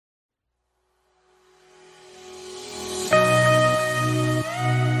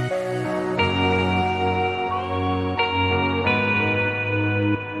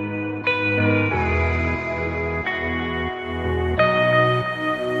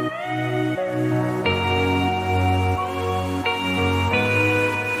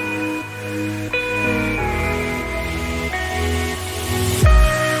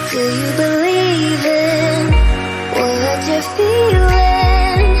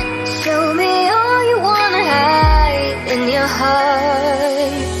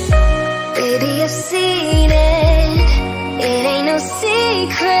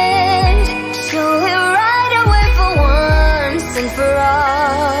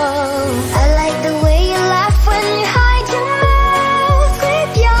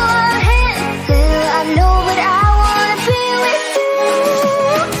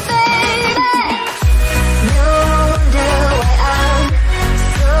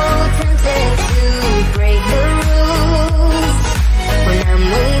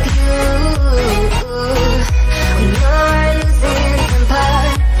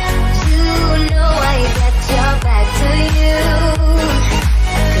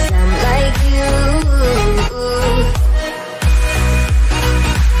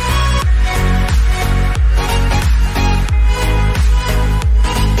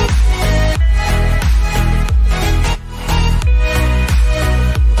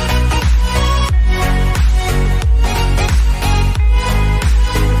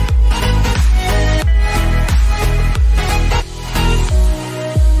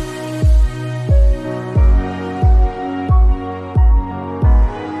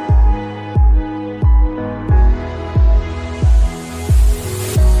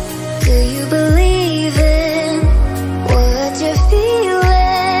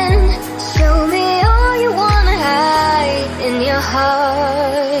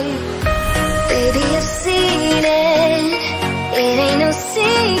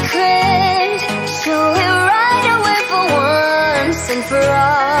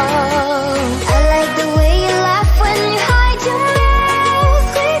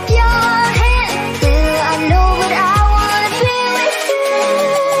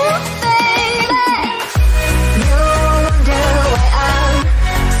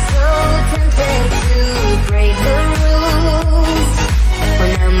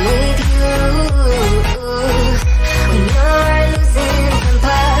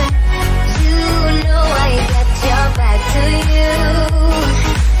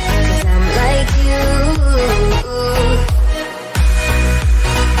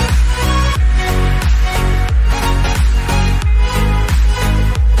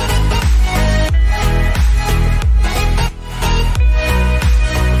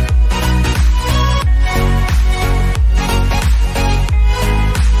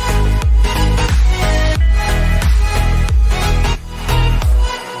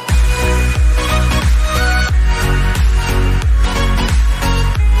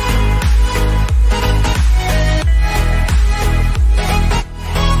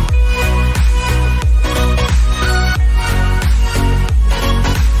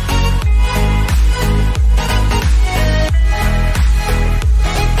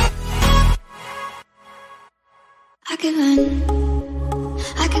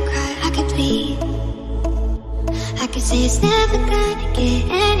feet. I could say it's never gonna get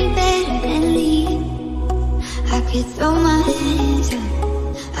any better than leave. I could throw my hands up,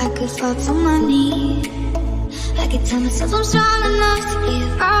 I could fall to my knees. I could tell myself I'm strong enough to give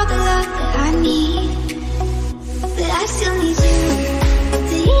all the love that I need. But I still need you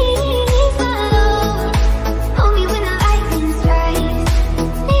to ease my load. Hold me when the lightning strikes.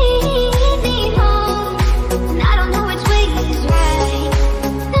 Lead me home, and I don't know which way is right.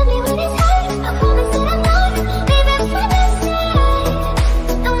 Love me when it's hard, I promise that I'm not leaving by my side.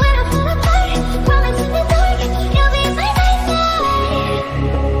 And when I fall apart, promise in the dark, you'll be by my side.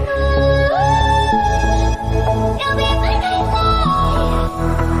 You'll be by my side.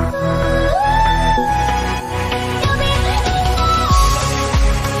 You'll be by my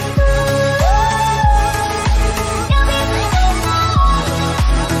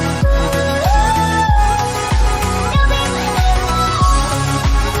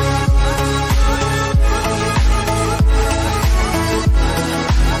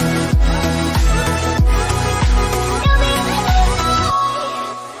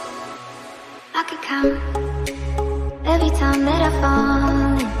I could count every time that I fall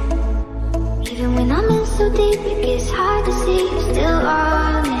in. Even when I'm in so deep, it gets hard to see you're still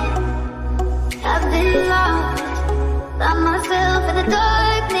all in. I've been lost by myself in the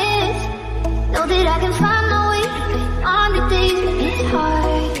darkness. Know that I can find my way on the days when it's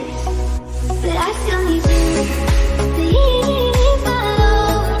hardest. But I still need you to ease my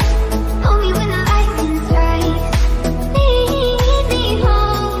load. Hold me when the lightning strikes. Lead me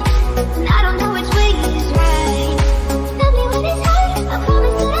home, and I don't know which way is right. Love me when it's hard, I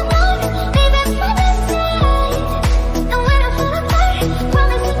promise that I'm not leaving by my side. And when I fall apart,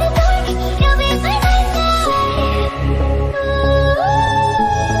 promise in the dark, you'll be by my side.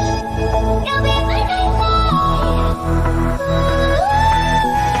 You'll be by my side. You'll be by my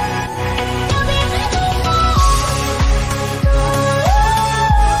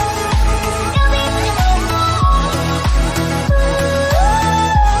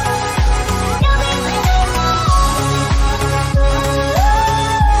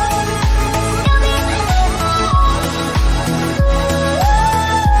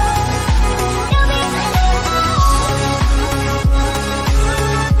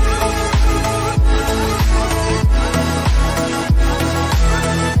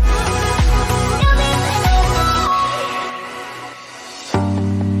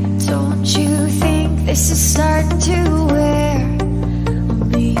Don't you think this is starting to wear on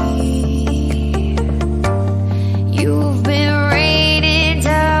me? You've been raining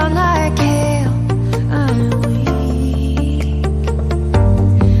down like hail. I'm weak.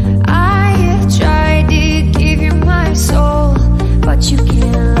 I have tried to give you my soul, but you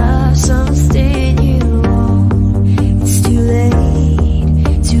can't love something you own. It's too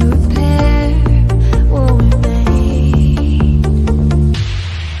late to repair what we made.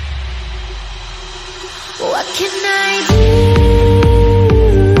 What can I do?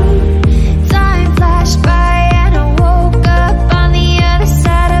 Time flashed by and I woke up on the other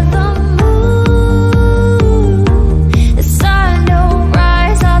side of the moon. The sun don't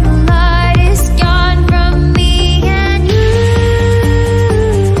rise, all the light is gone from me and you.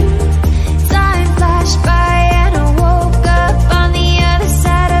 Time flashed by and I woke up on the other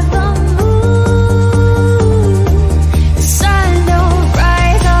side of the moon. The sun don't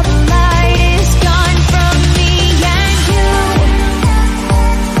rise, all the light is gone from me and you.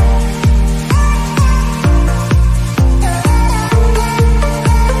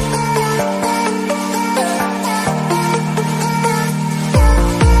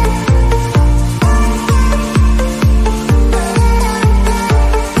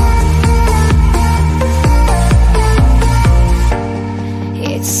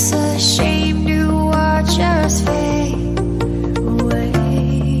 It's a shame to watch us fade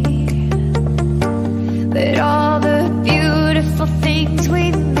away, but all the beautiful things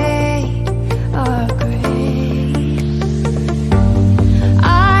we've made are great.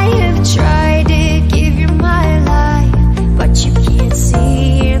 I have tried to give you my life, but you can't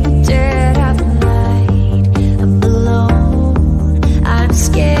see in the dead of night. I'm alone, I'm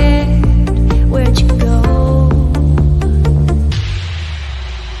scared, where'd you go?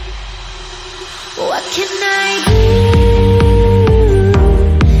 What can I do?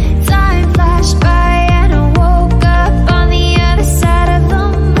 Time flashed by and I woke up on the other side of the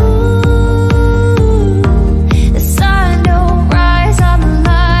moon. The sun don't rise, all the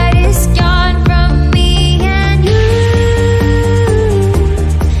light is gone from me and you.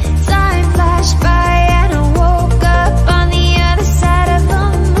 Time flashed by and I woke up on the other side of the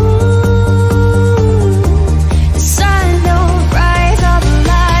moon. The sun don't rise, all the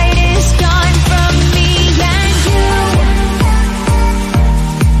light is gone.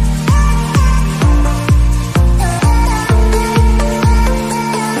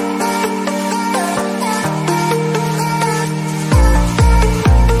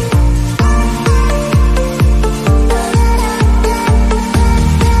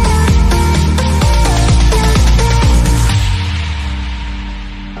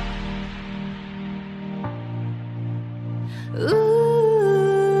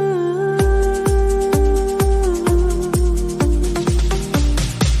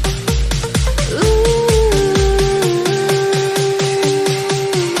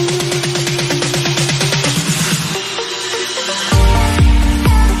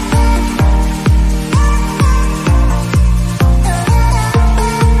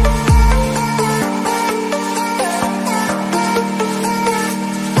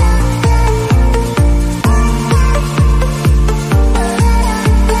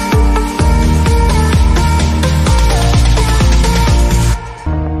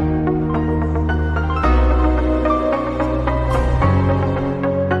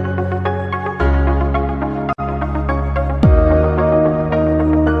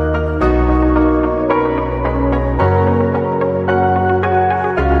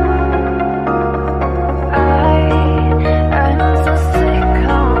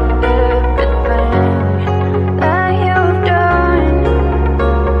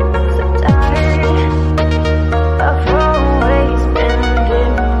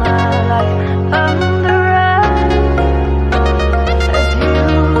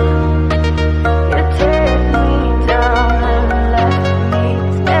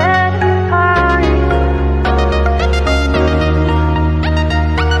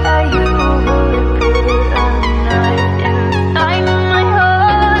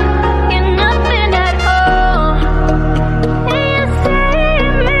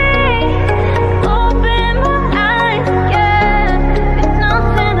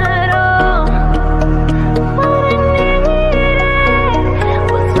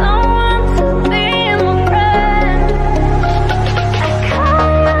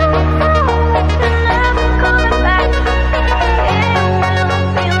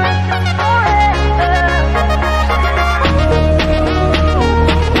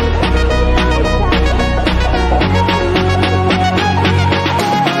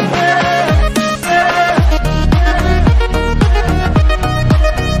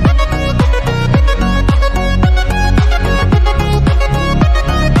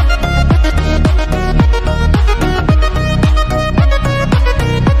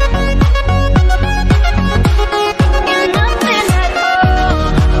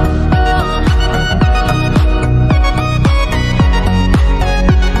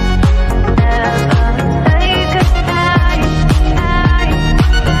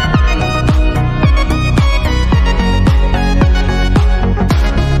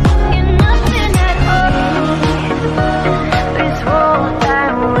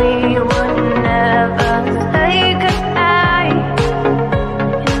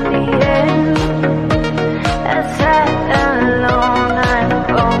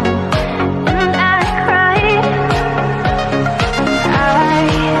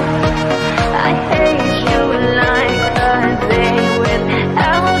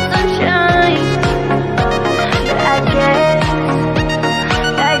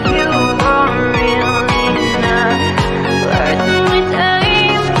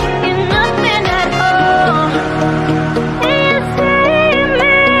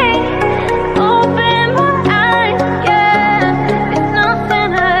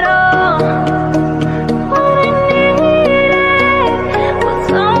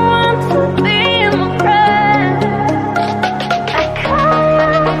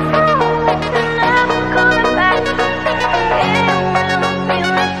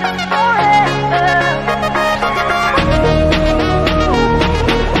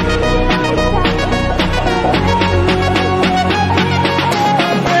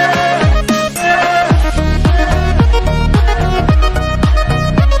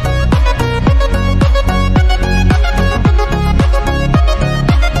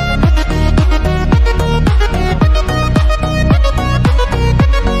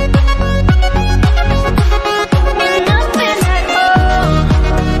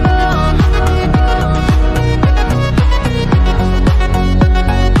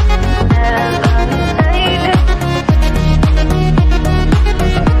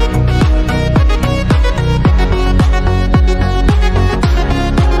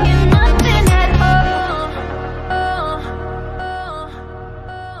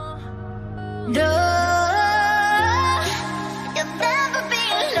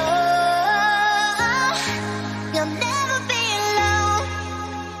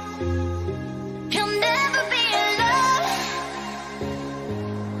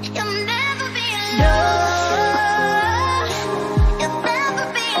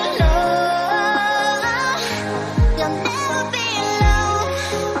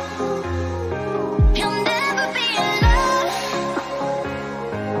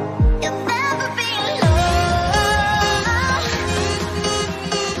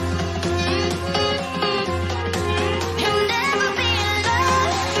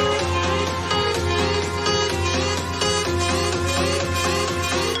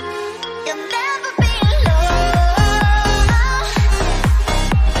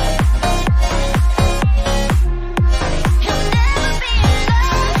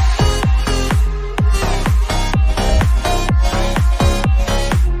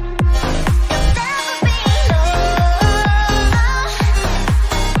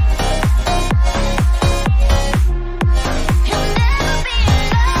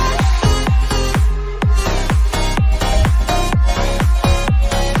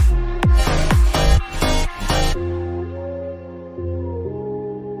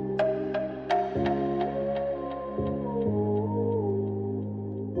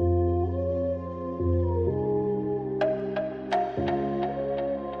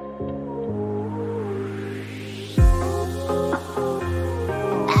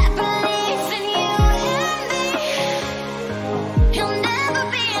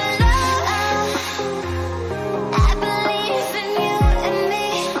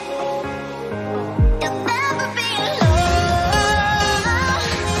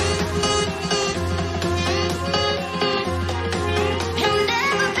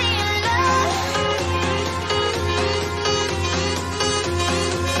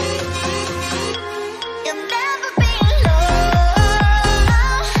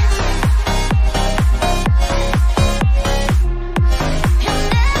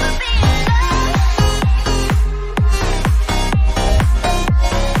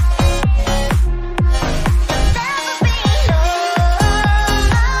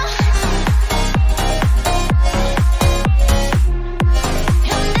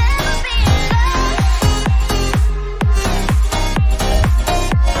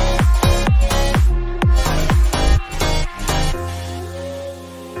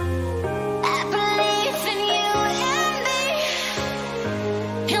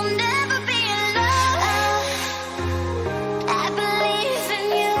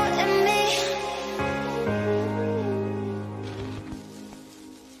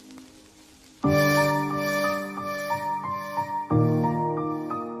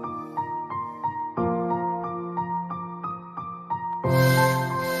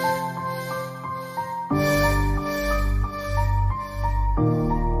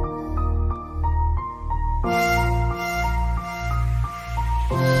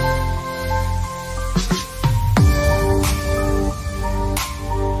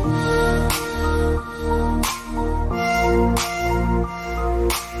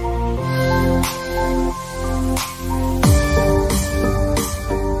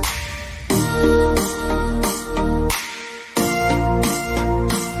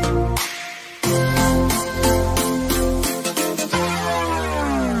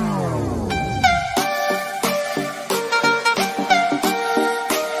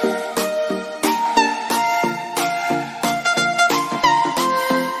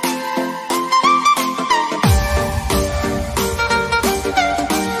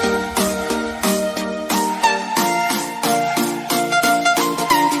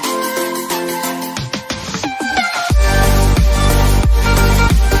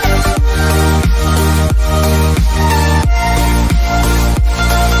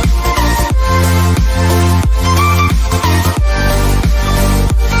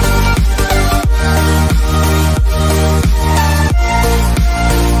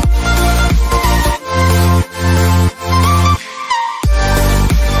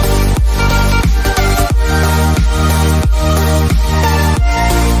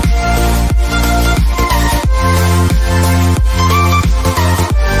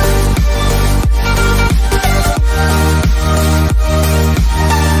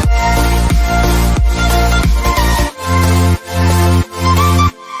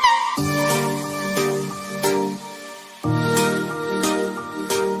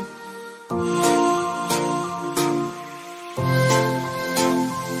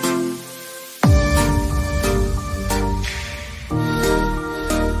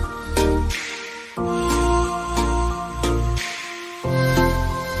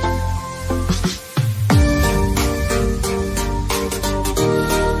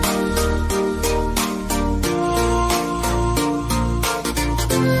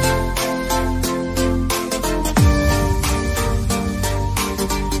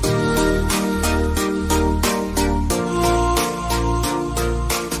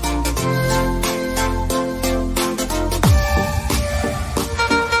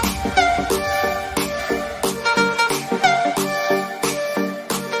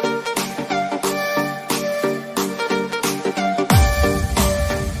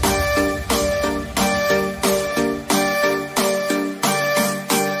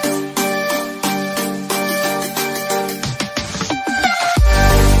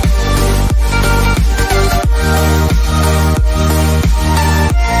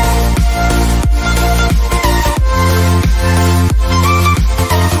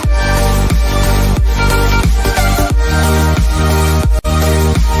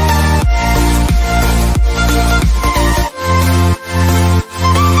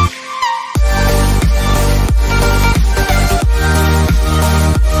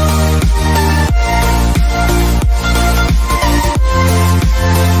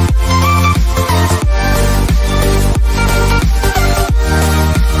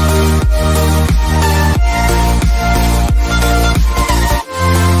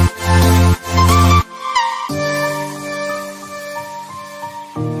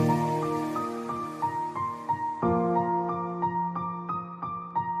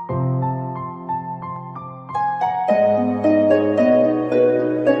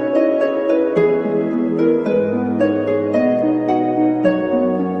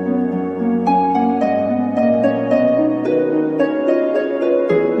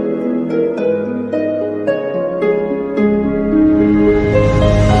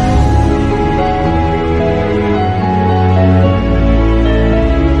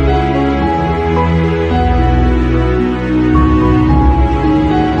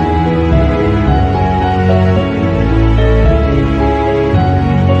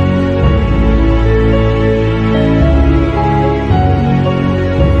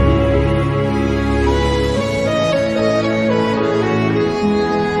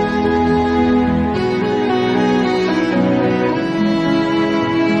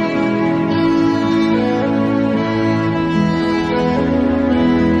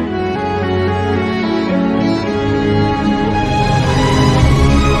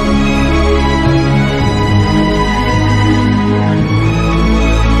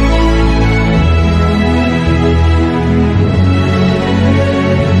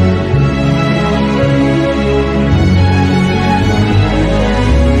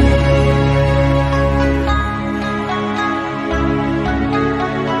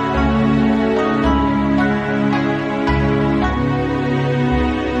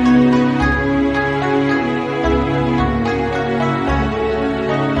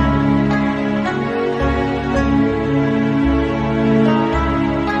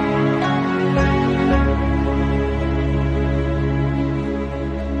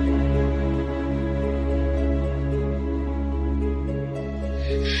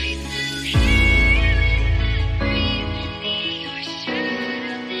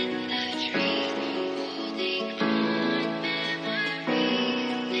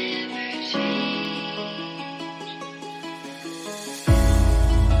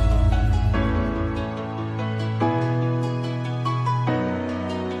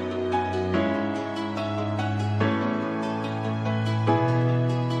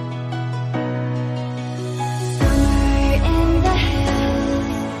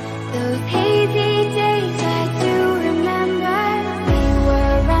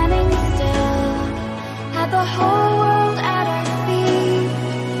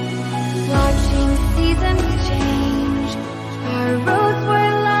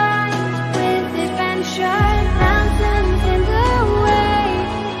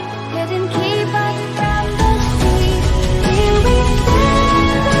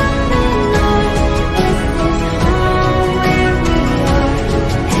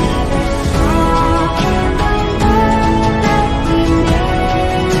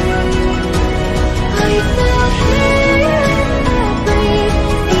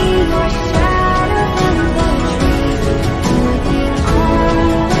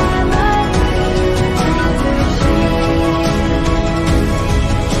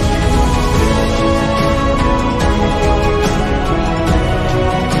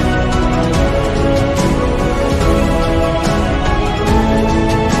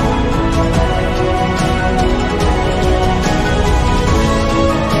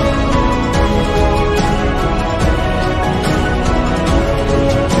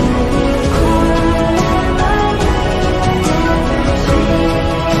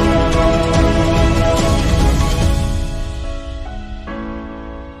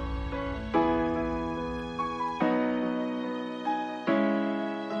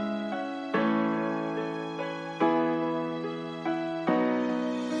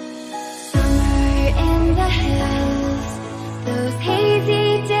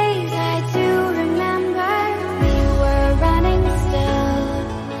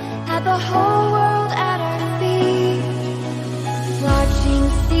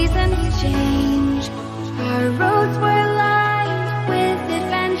 change. Our roads were lined with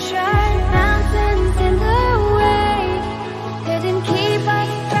adventure, mountains in the way couldn't keep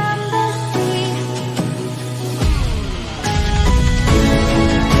us from the sea.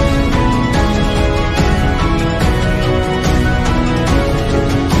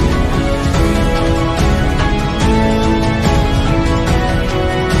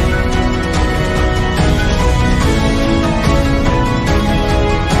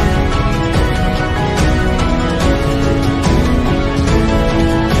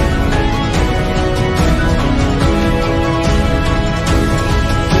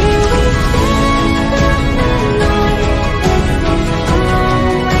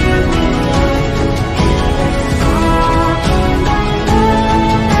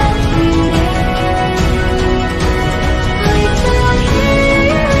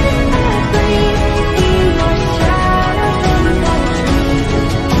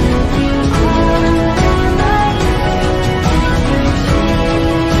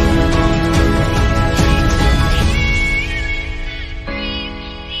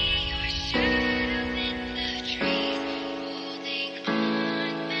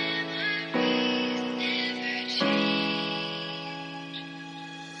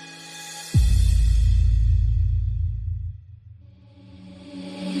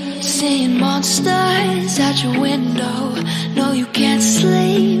 Seeing monsters at your window. No, you can't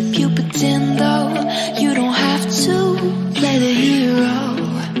sleep, you pretend though. You don't have to play the hero,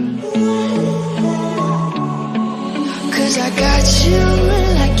 'cause I got you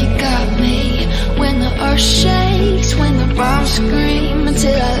like you got me. When the earth shakes, when the bombs scream,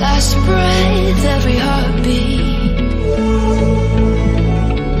 until our last breath, every heartbeat.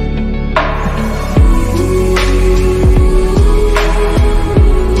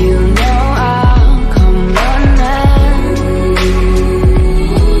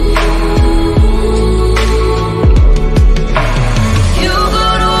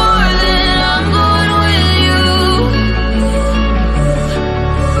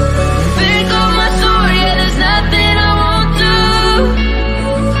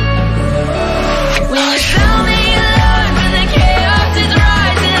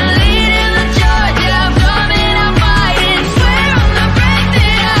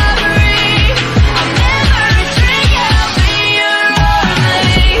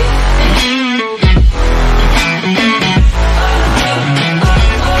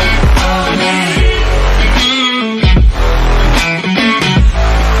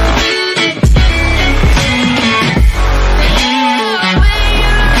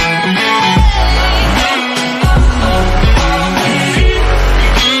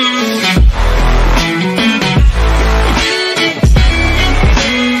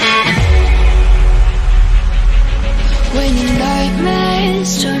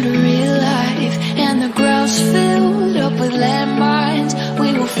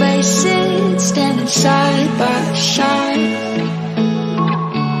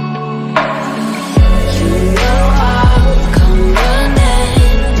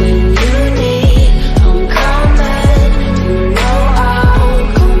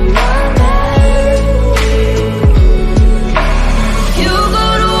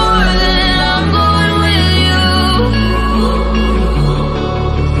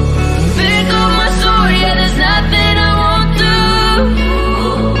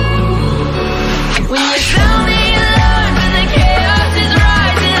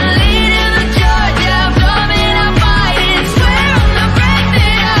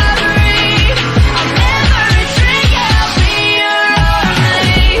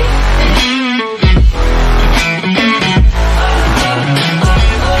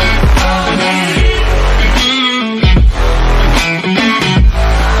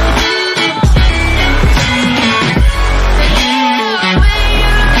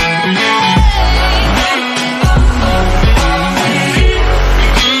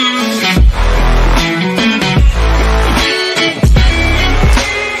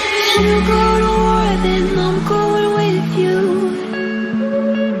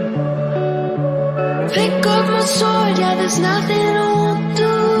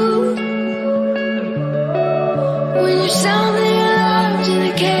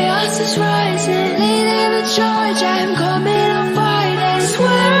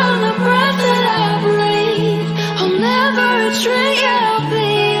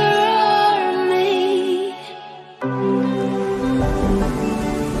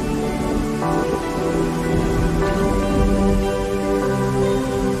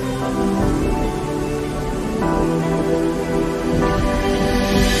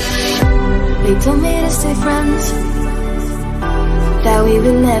 They told me to stay friends,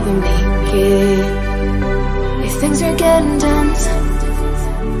 together make it. If things are getting tense,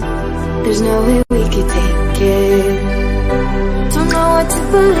 there's no way we could take it. Don't know what to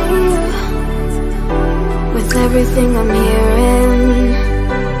believe with everything I'm hearing.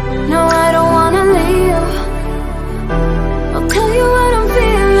 No, I don't wanna leave. I'll tell you what I'm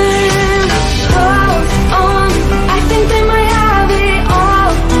feeling. Hold on, I think they might have it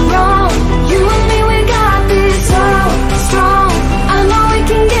all wrong. You and me, we got this so strong. I know we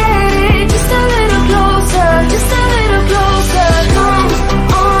can get it just a little closer, just a little closer. Come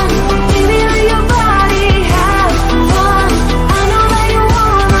on, baby, let your body have fun. I know that you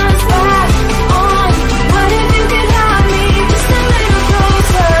want us back on. What if you could have me just a little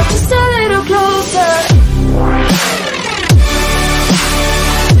closer, just a little closer?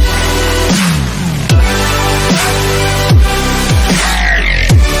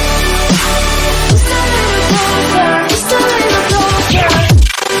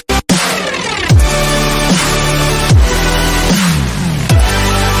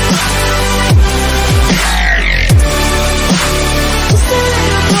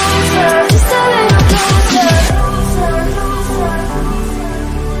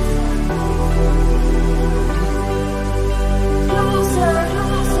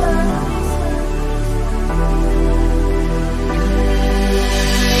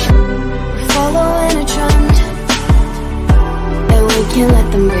 Can't let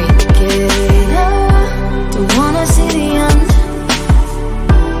them break it. Don't wanna see the end.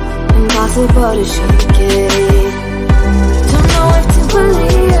 Impossible to shake it. Don't know if to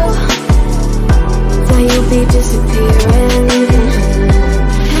believe that you'll be disappearing, and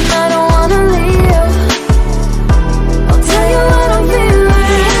I don't wanna leave. I'll tell you what I'm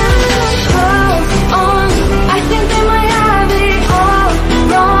feeling. Hold on, I think they might have it all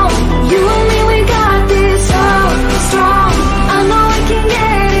wrong. You and me, we got this so strong. I know we can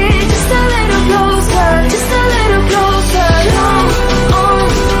get it just a little closer, just a little closer. Come on,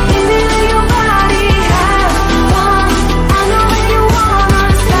 baby, let your body have fun. I know that you want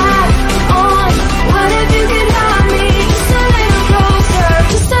us back on. What if you could have me just a little closer,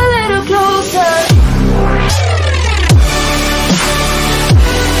 just a little closer?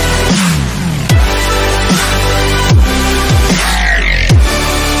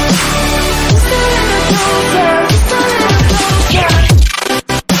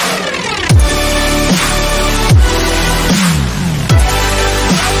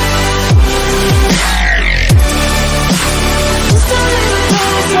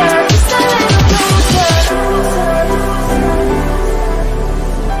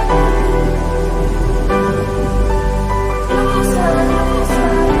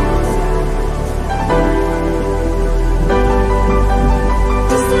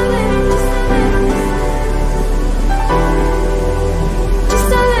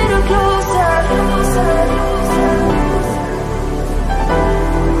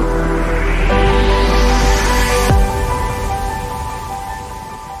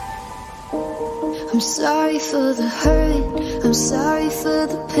 I'm sorry for the hurt, I'm sorry for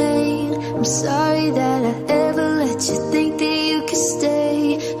the pain. I'm sorry that I ever let you think that you could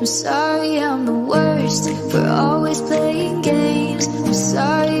stay. I'm sorry I'm the worst for always playing games. I'm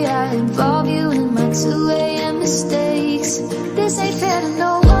sorry I involve you in my 2 a.m. mistakes. This ain't fair to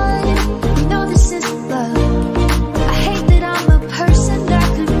no one, you know this isn't love. I hate that I'm a person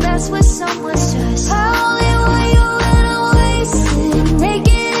that could mess with someone's trust. I only want you when I'm wasted,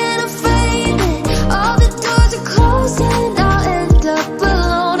 naked and afraid that all the doors are closed and I'll end up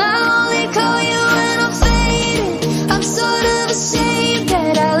alone. I only call you when I'm faded. I'm sort of ashamed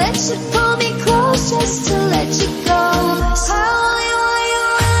that I let you pull me close just to let you go. I only want you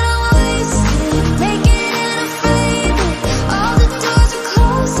when I'm wasted, naked and afraid that all the doors are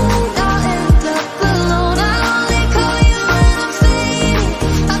closed and I'll end up alone. I only call you when I'm faded.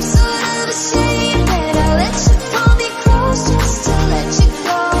 I'm sort of ashamed that I let you pull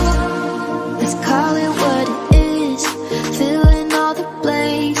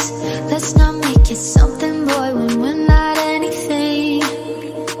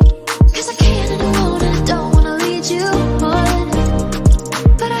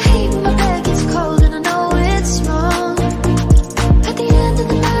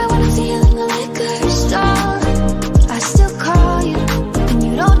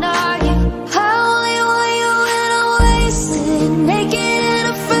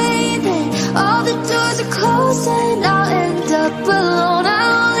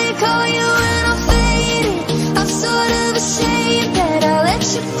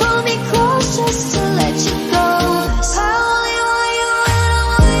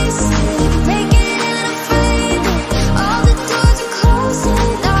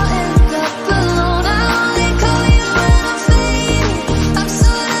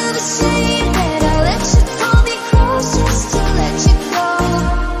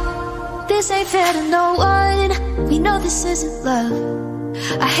love.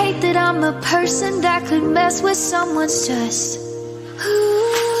 I hate that I'm a person that could mess with someone's trust.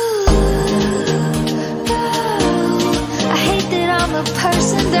 I hate that I'm a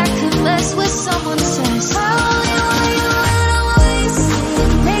person that could mess with someone's trust. I only want you when I'm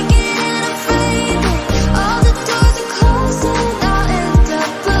wasted, naked and afraid that all the doors are closed and I'll end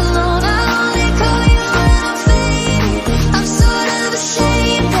up alone. I only call you when I'm faded. I'm sort of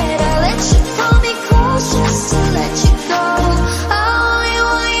ashamed that I let you pull me close just to let you go. I only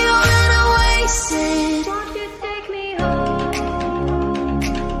want you when I'm wasted. Won't you take me home?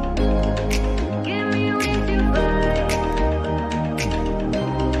 Give me wings to fly.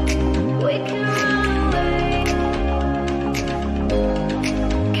 We can run away.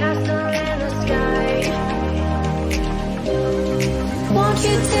 Castle in the sky. Won't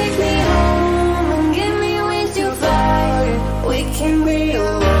you take me home and give me wings to fly? We can be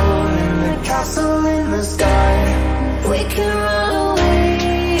alone in the castle in the sky. We can run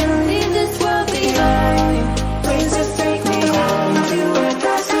away and leave this world behind. Please just take me home to a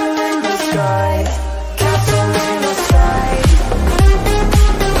castle in the sky. Castle in the sky. Castle in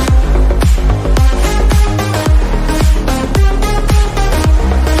the sky.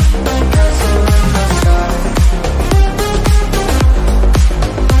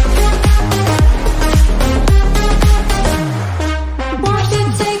 Won't you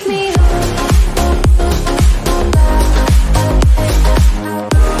take me home?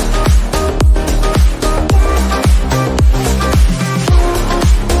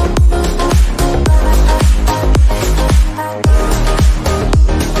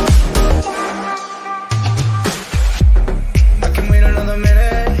 I can wait another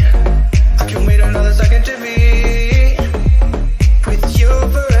minute. I can wait another second to be with you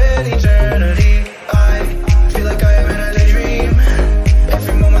for an eternity. I feel like I am in a daydream.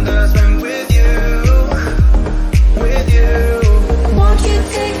 Every moment that I spend with you, with you. Won't you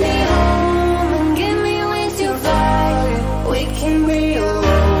take me home and give me wings to fly? We can be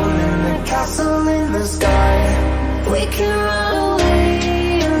alone in the castle in the sky. We can run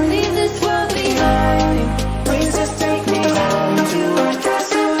away and leave this world behind. Please just take me home to a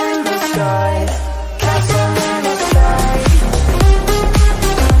castle in the sky. Castle in the sky.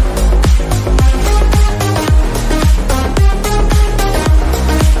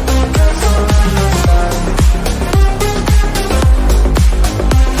 Castle in the sky.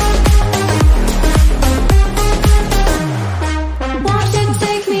 Won't you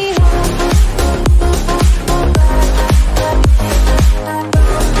take me home?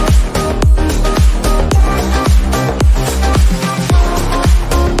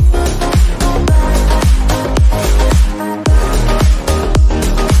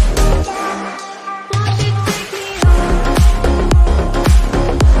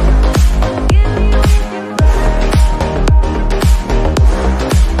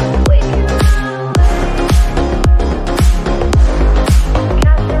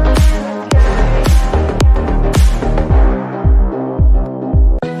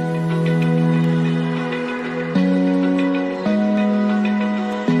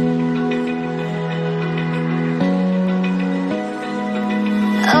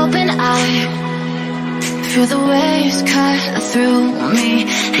 Open eye, feel the waves cut through me,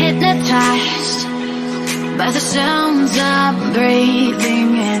 hypnotized by the sounds I'm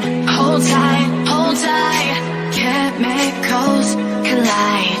breathing in. Hold tight, chemicals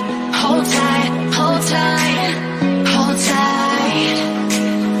collide. Hold tight, hold tight, hold tight.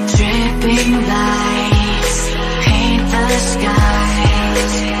 Dripping lights paint the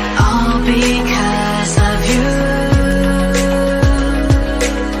skies, all because of you.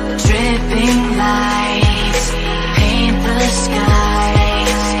 Dripping lights paint the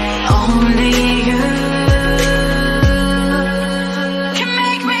skies, only you can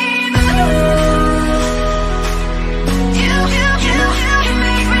make me move. You can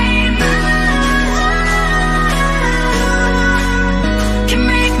make me move. Can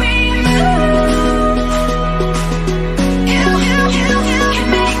make me move. You can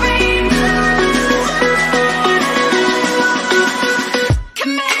make me move.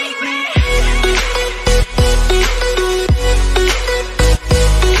 Can make me.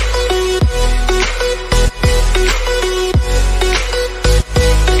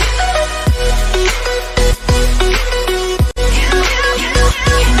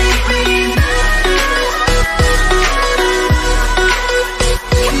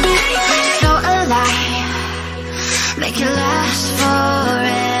 So alive, make it last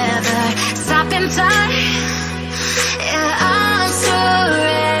forever. Stop in time, yeah, I'm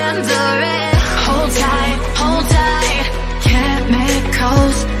surrendering. Hold tight,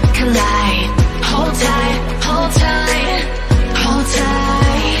 chemicals collide. Hold tight,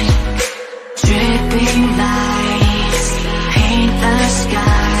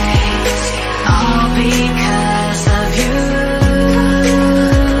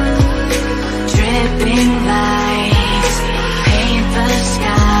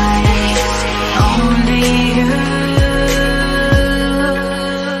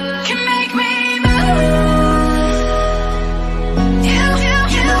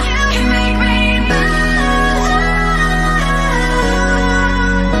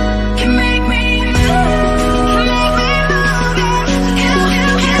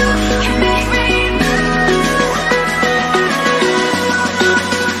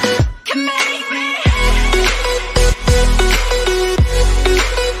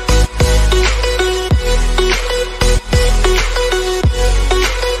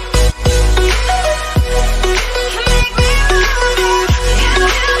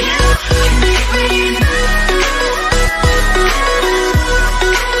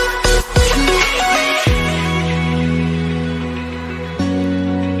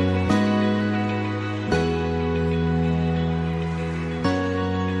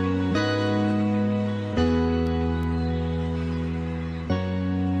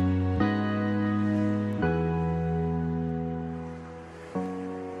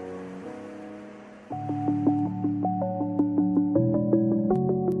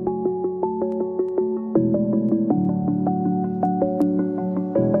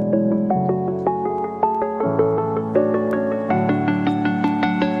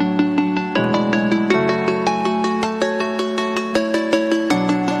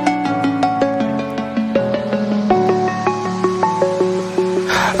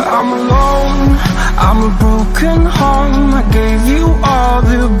 I'm alone, I'm a broken home. I gave you all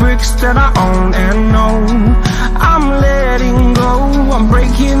the bricks that I own and know. I'm letting go, I'm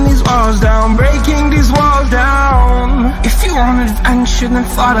breaking these walls down, breaking these walls down. If you want adventure, then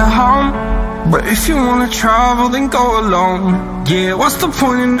fly to home. But if you wanna travel, then go alone. Yeah, what's the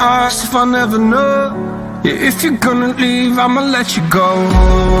point in us if I never know? Yeah, if you're gonna leave, I'ma let you go.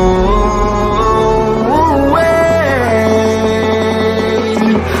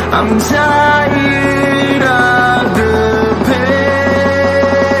 I'm tired of the pain.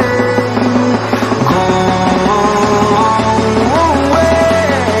 Go away.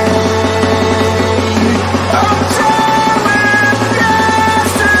 I'm tired of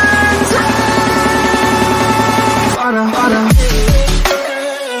yesterday.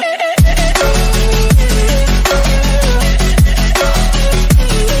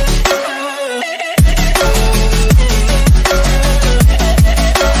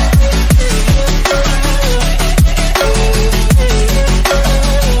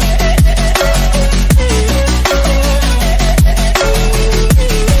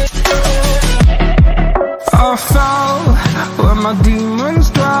 I fell where my demons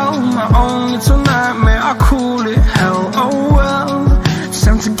dwell, my own little nightmare, I call it hell. Oh well, it's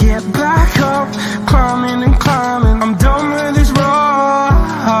time to get back up, climbing and climbing. I'm done with this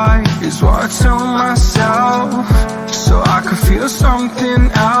ride, is what I tell myself, so I could feel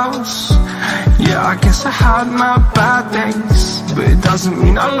something else. Yeah, I guess I had my bad days, but it doesn't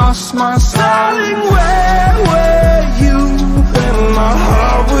mean I lost my style. Darling, where were you when my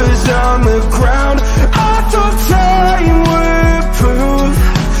heart was on the ground? I thought time would prove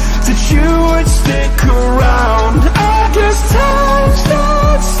that you would stick around. I guess time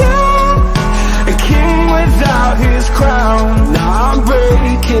stands still, a king without his crown. Now I'm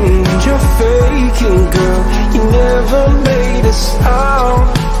breaking and you're faking, girl. You never made a sound.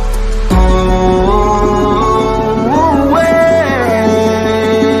 Oh, wait,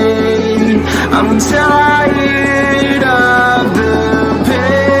 I'm tired of the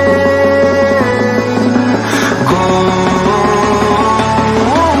pain. Go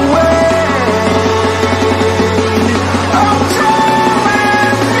away. I'm tired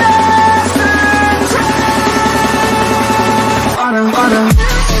of yesterday.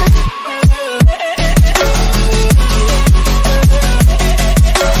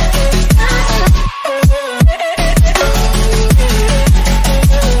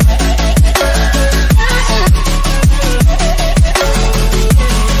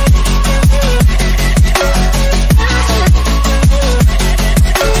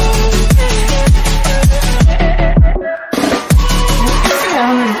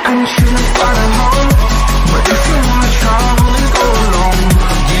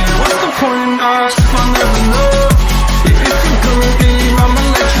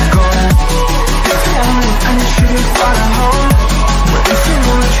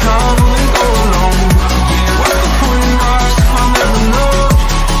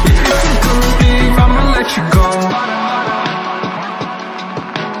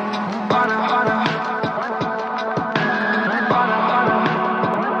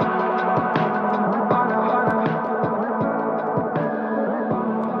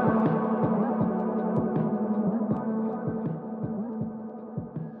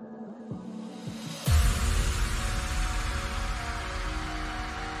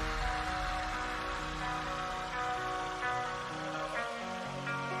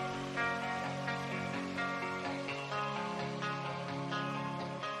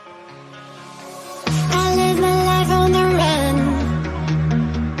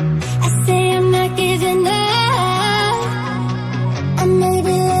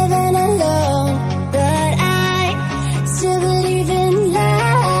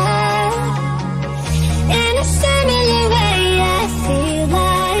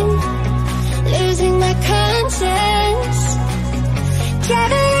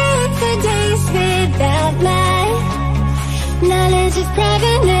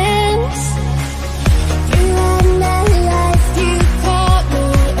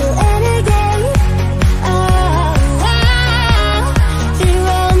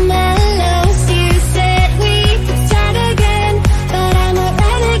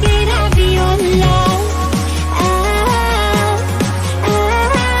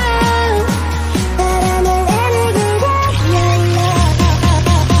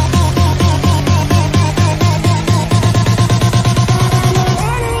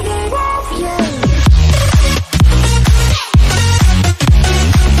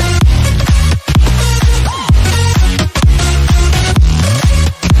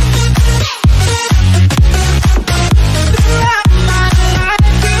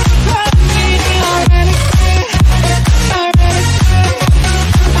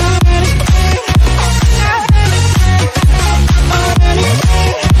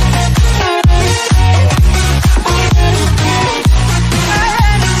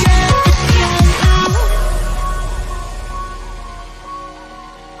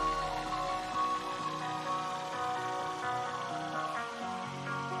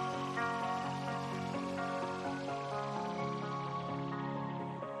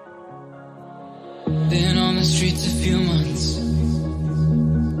 Been on the streets a few months.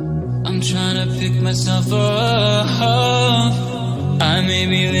 I'm trying to pick myself up. I may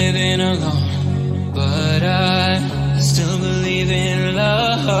be living alone, but I still believe in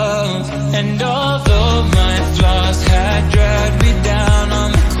love. And although my flaws had dragged me down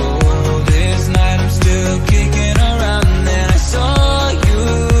on the coldest night, I'm still kicking around. And I saw you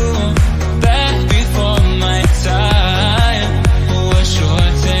back before my time was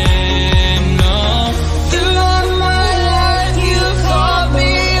short and no. Throughout my life you called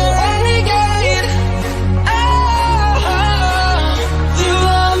me a renegade.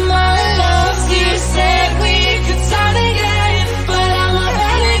 Throughout my loves you said we could start again, but I'm a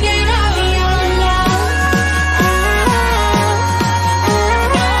renegade of your love.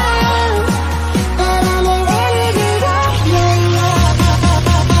 But I'm a renegade of your love.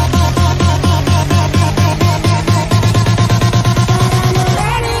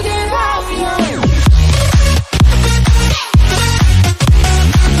 Renegade of your love.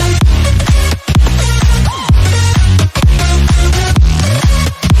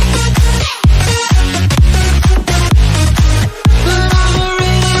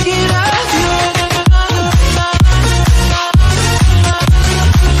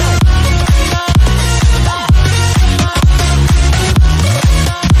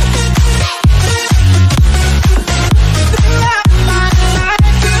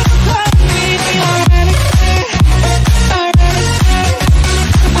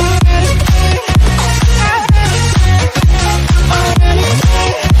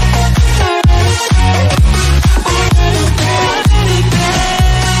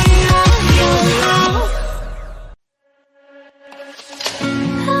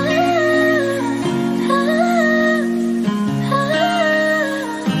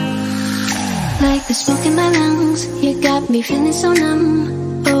 Like the smoke in my lungs, you got me feeling so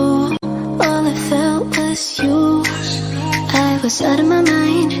numb. Oh, all I felt was you. I was out of my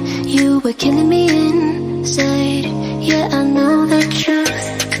mind, you were killing me inside. Yeah, I know the truth.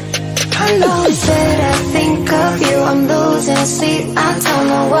 I know it's that I think of you, I'm losing sleep. I don't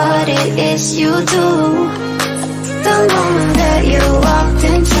know what it is you do. The moment that you walked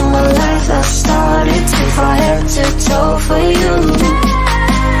into my life, I started to fall head to toe for you.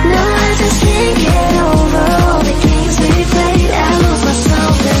 Now I just can't get over all the games we played. I lose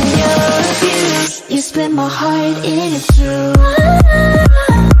myself in your abuse. You split my heart in two.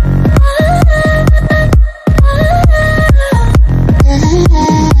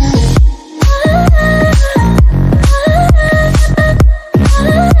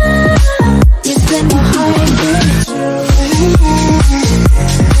 You split my heart in two.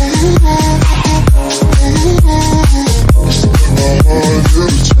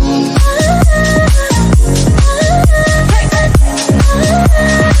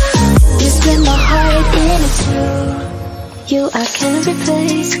 You I cannot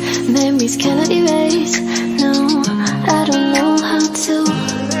replace, memories cannot erase. No, I don't know how to.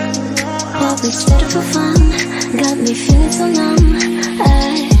 What we started for fun got me feeling so numb.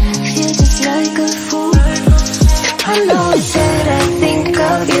 I feel just like a fool. I know it's that I think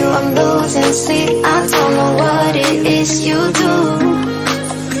of you, I'm losing sleep. I don't know what it is you do.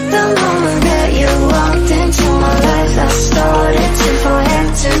 The moment that you walked into my life, I started to fall head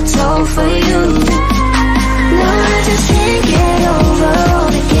to toe for you. Now I just can't get over all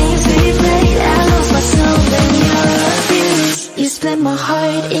the games we played. I lost myself in your abuse. You split my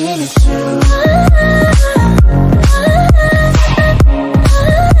heart in two.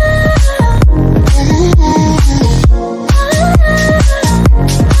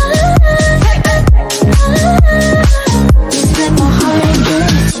 You split my heart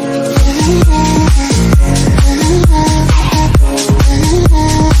in two.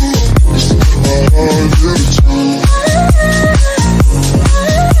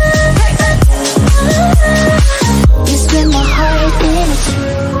 You split my heart in two.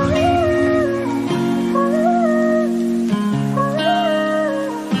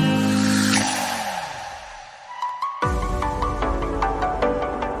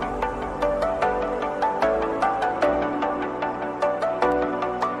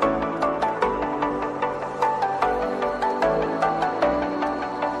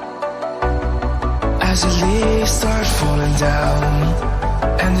 As the leaves start falling down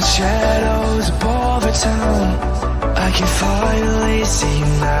and the shadows above the town, I can finally see you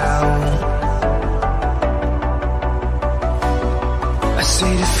now. I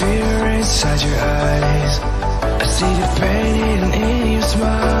see the fear inside your eyes, I see the pain hidden in your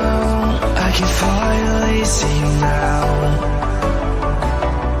smile. I can finally see you now.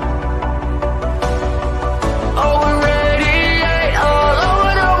 Oh, we radiate all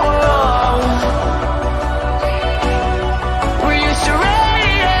over the world.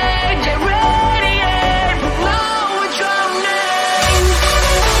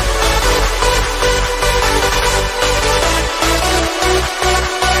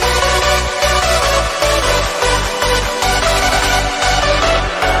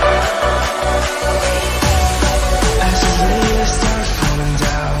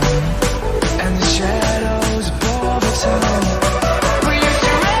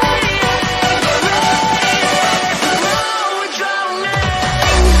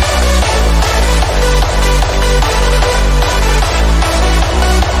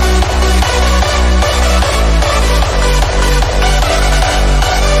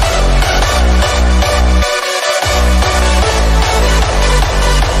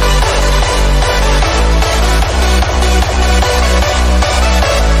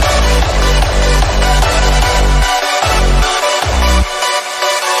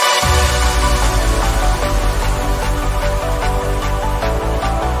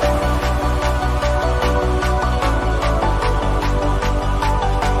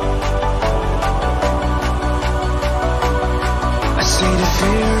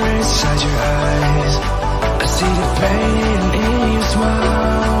 inside your eyes. I see the pain in your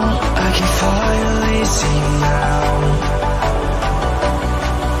smile. I can finally see you now.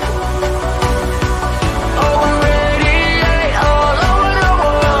 Oh, I'm radiate all over the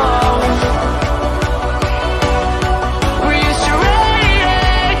world. We used to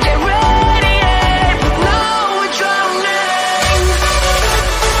radiate, get radiate, but now we're drowning.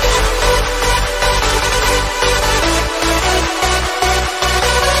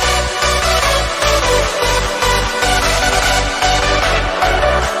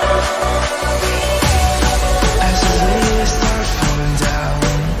 As the leaves start falling down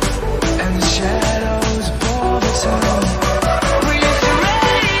and the shadows bore the town, we used to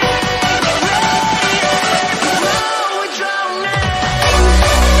radiate, but now we're drowning.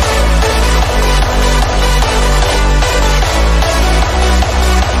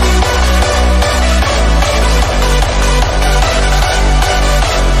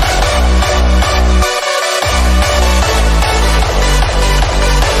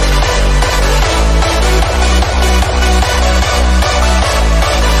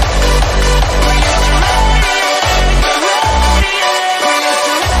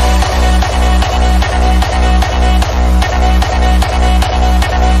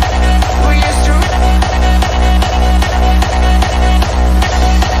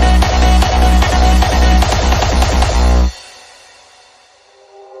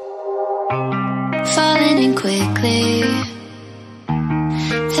 Falling in quickly.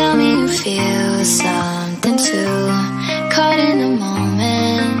 Tell me you feel something too. Caught in the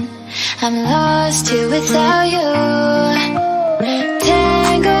moment, I'm lost here without you.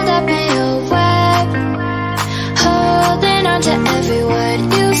 Tangled up in your web, holding on to every word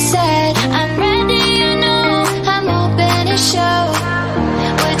you said. I'm ready, you know, I'm open to show.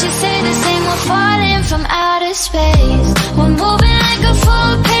 Would you say the same? We're falling from outer space. We're moving like a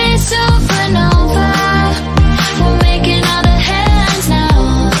full-paced supernova. We're making all the headlines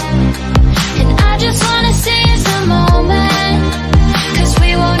now, and I just wanna seize the moment, 'cause we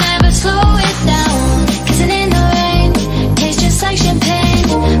won't ever slow it down. Kissing in the rain,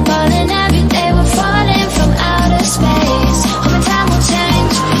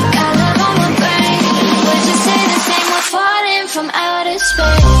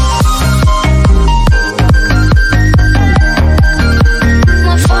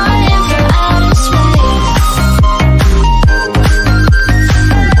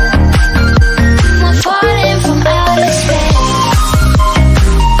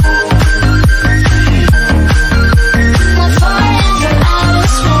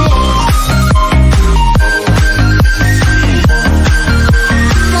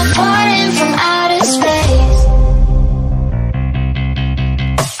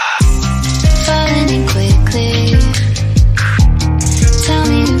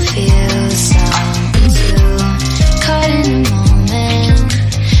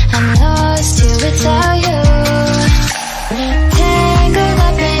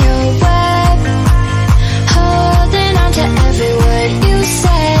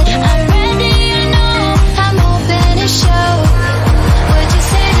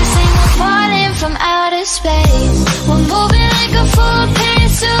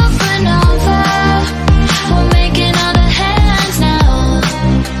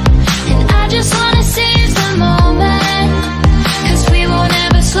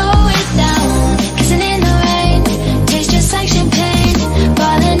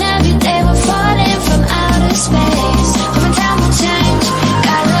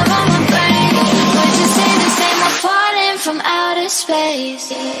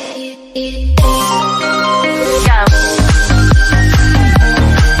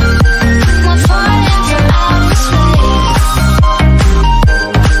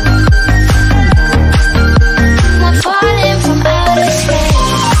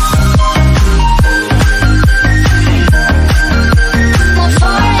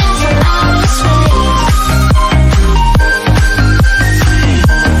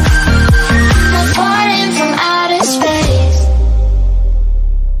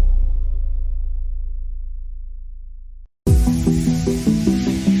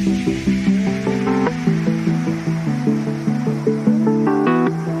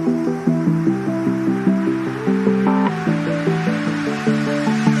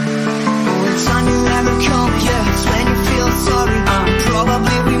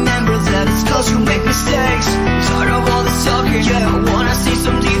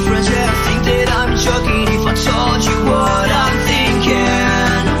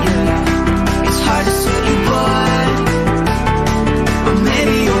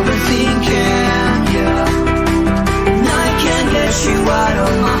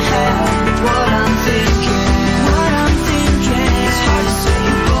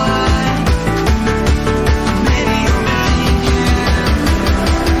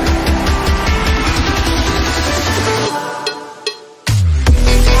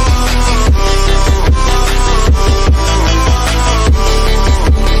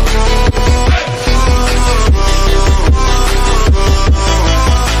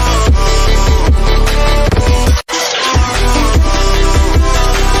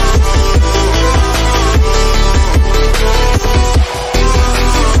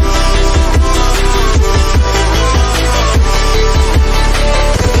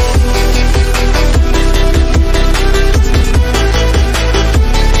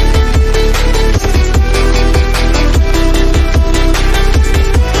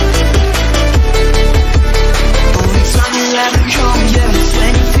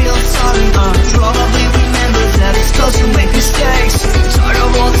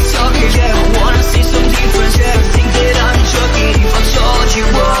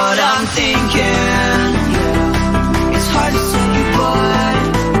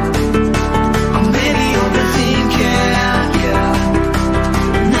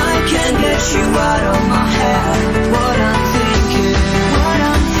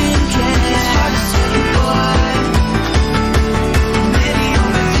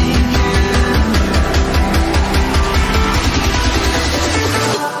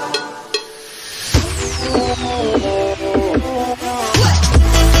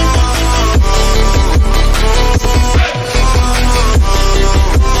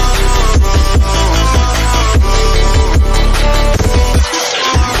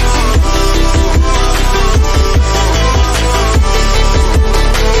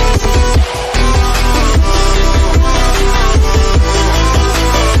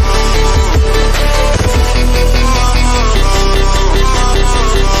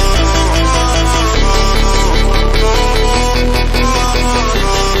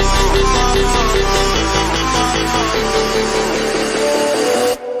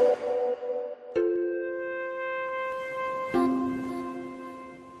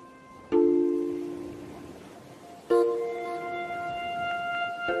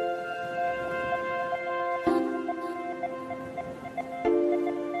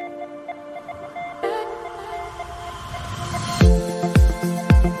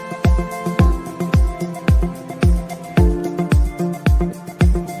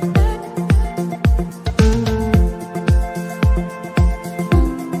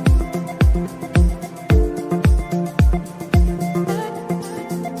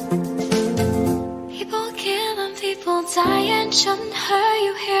 attention, her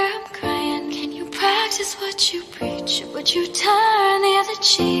you hear I'm crying. Can you practice what you preach? Or would you turn the other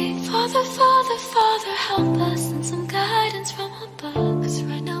cheek? Father, Father, Father, help us and some guidance from above. Cause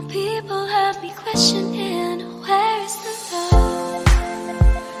right now people have me questioning, where is the love?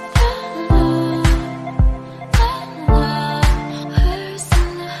 The love, the love. Where is the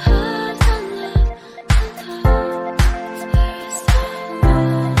love, the love, the love? Where is the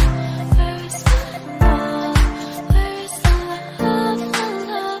love? Where is the love? Where is the love, the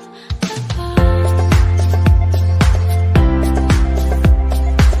love, the love?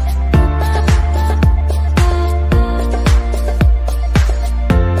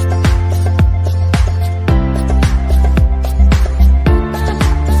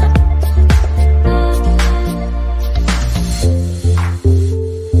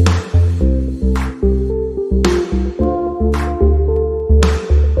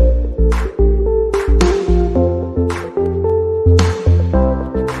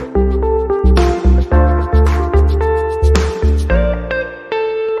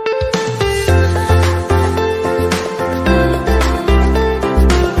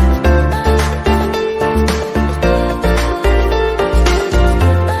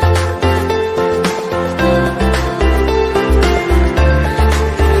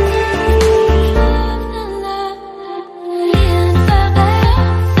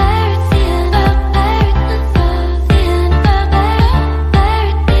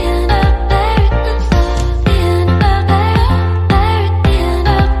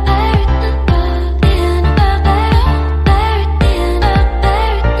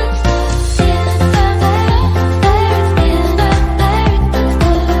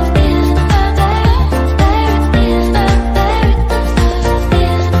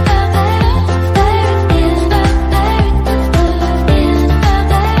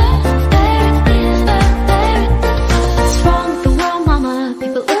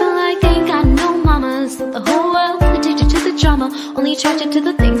 Only attracted to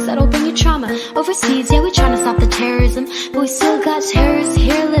the things that'll bring you trauma. Overseas, yeah, we trying to stop the terrorism, but we still got terrorists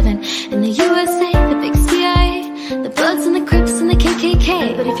here living in the USA, the big CIA, the Bloods and the Crips and the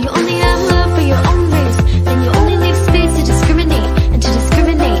KKK. But if you only have love for your own race, then you only leave space to discriminate, and to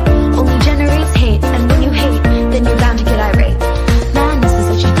discriminate only generates hate. And when you hate, then you're bound to get irate. Man, this is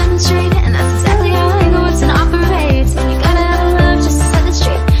what you demonstrate, and that's exactly how ego works and operates. And you gotta have love just to set it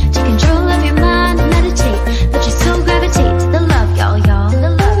straight, take control of your mind and meditate, let your soul gravitate to the love, y'all, y'all, the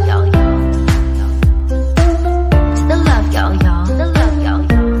love, y'all, y'all, to the love, y'all, y'all, the love, y'all,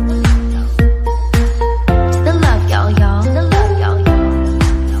 y'all, to the love, y'all, y'all, the love, y'all, y'all,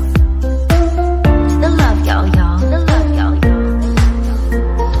 to the love, y'all, y'all, the love, y'all, y'all.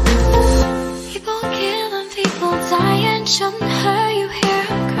 People killing, people dying, shouldn't hurt you, hear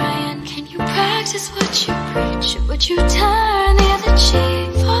I'm crying. Can you practice what you preach, or would you turn the other cheek?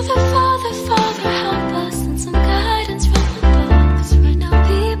 Father, Father, Father, help us and some guidance from above. Cause right now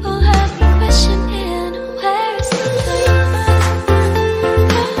people have me questioning, where is the love?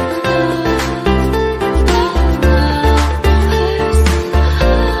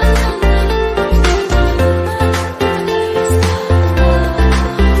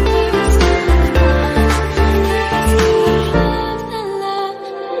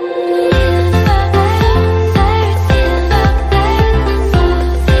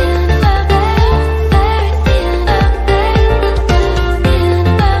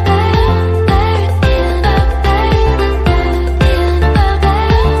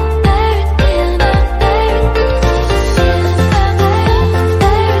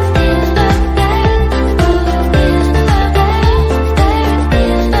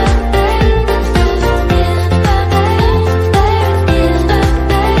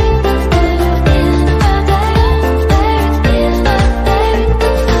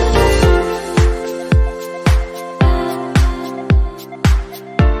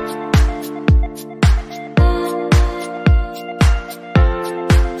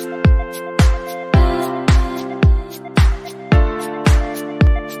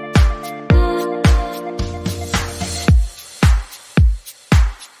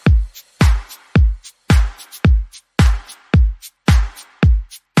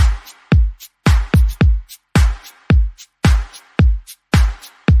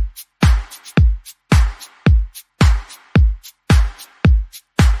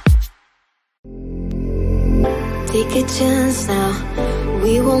 Take a chance now,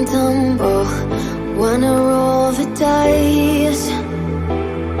 we won't tumble. Wanna roll the dice.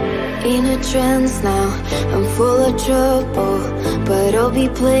 In a trance now, I'm full of trouble, but I'll be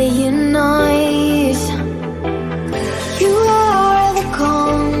playing nice. You are the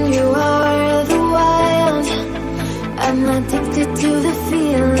calm, you are the wild. I'm addicted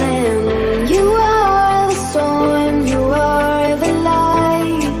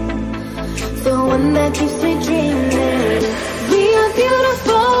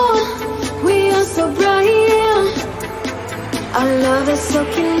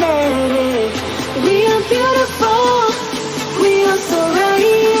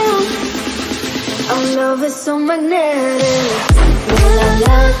is so magnetic. La la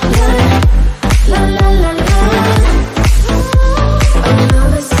la la, la la la la. Our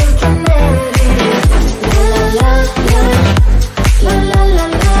love is so kinetic. La la la la, la la la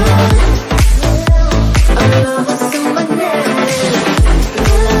la. Our love is so magnetic.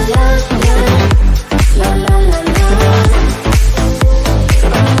 La la la la, la la la la.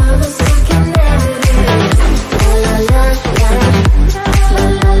 Our love is so kinetic. La la la la, la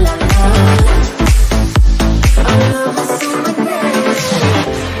la la la. Our love is so magnetic.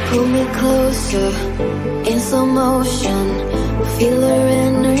 Pull me closer in slow motion. Feel her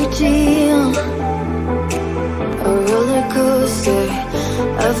energy. A roller coaster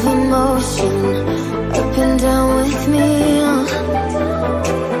of emotion, up and down with me.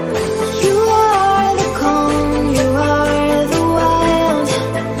 You are the calm, you are the wild.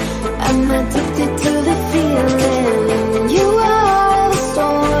 I'm addicted to the feeling. You are the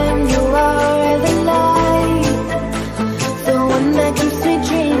storm, you are the light, the one that keeps me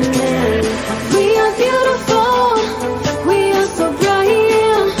dreaming. We are beautiful, we are so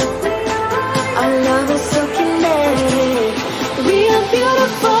bright. Our love is so kinetic. We are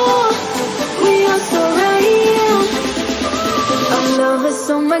beautiful, we are so right. Our love is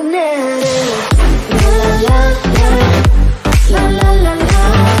so magnetic. La la la la, la la la la.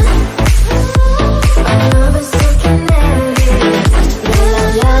 Our love is so kinetic. La la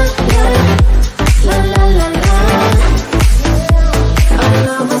la la, la la la la. Our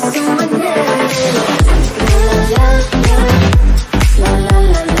love is so magnetic. La la la la, la la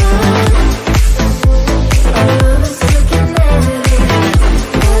la la. Our love is so kinetic.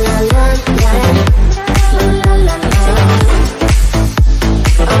 La la la la, la la la la.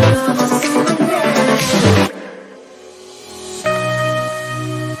 Our love is so magnetic.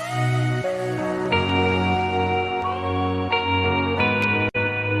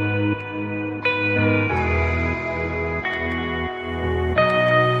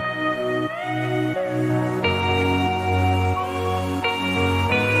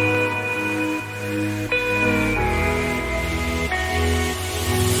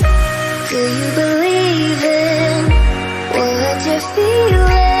 Do you believe in what you're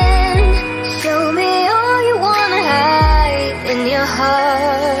feeling? Show me all you wanna hide in your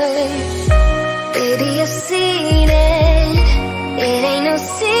heart. Baby, I've seen it, it ain't no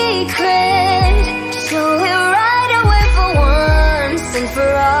secret. Show it right away for once and for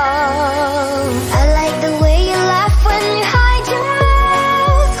all. I like the way you laugh when you hide your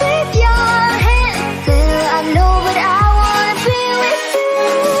mouth with your hand. Little I know, but I wanna be with you,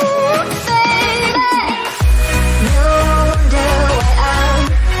 baby. No wonder why I'm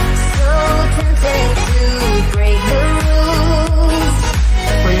so tempted to break the rules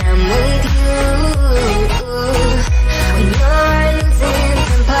when I'm with you. When you're losing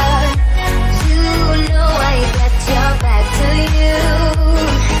temper, you know I got your back to you.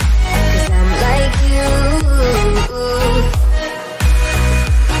 'Cause I'm like you.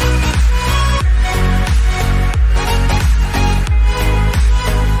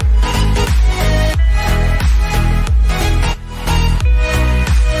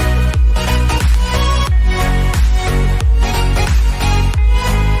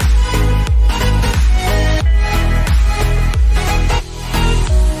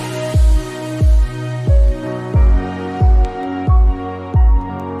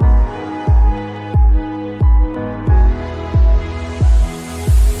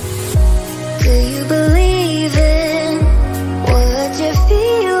 Do you believe in what you're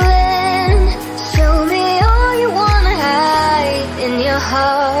feeling? Show me all you wanna hide in your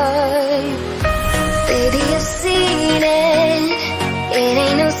heart. Baby, I've seen it, it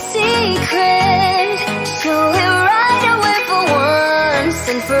ain't no secret. Show it right away for once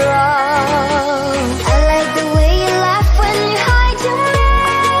and for all. I like the way you laugh when you hide your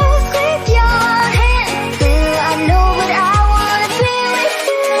mouth with your hand. Little I know, but I wanna be with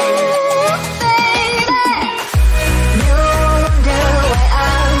you, baby. No wonder why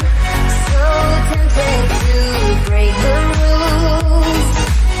I'm so tempted to break the rules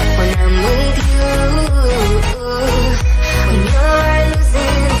when I'm with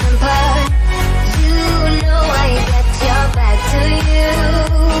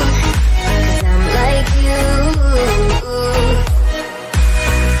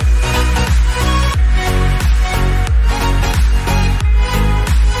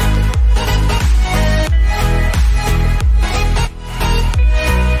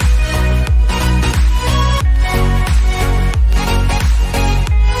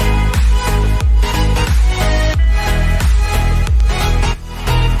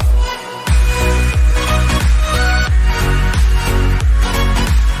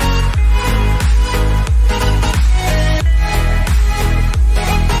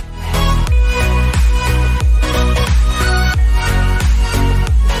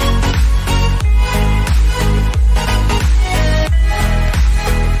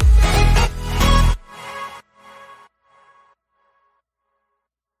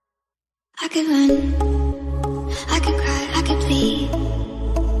could run, I could cry, I could plead.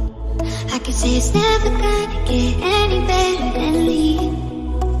 I could say it's never gonna get any better than leave.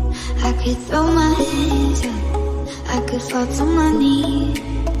 I could throw my hands up, I could fall to my knees.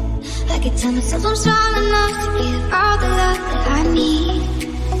 I could tell myself I'm strong enough to give all the love that I need.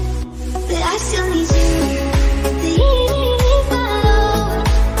 But I still need you. Please, my Lord,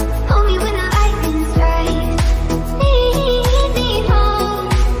 hold me when the lightning strikes. Lead me home,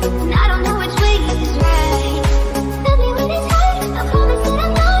 and I don't know which way is right. Love me when it's hard, I promise that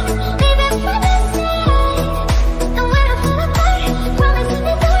I'm not leaving by my side. And when I fall apart, promise in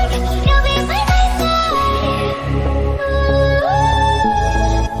the dark, you'll be by my side.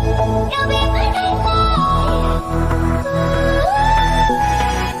 You'll be by my side.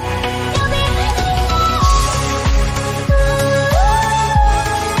 You'll be by my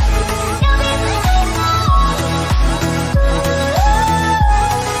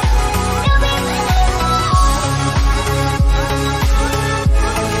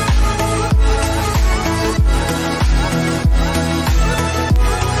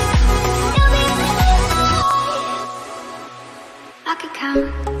I could count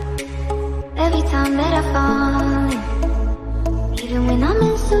every time that I fall in. Even when I'm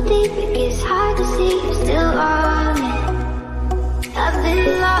in so deep, it gets hard to see you're still on it. I've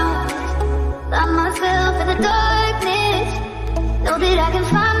been lost by myself at the door.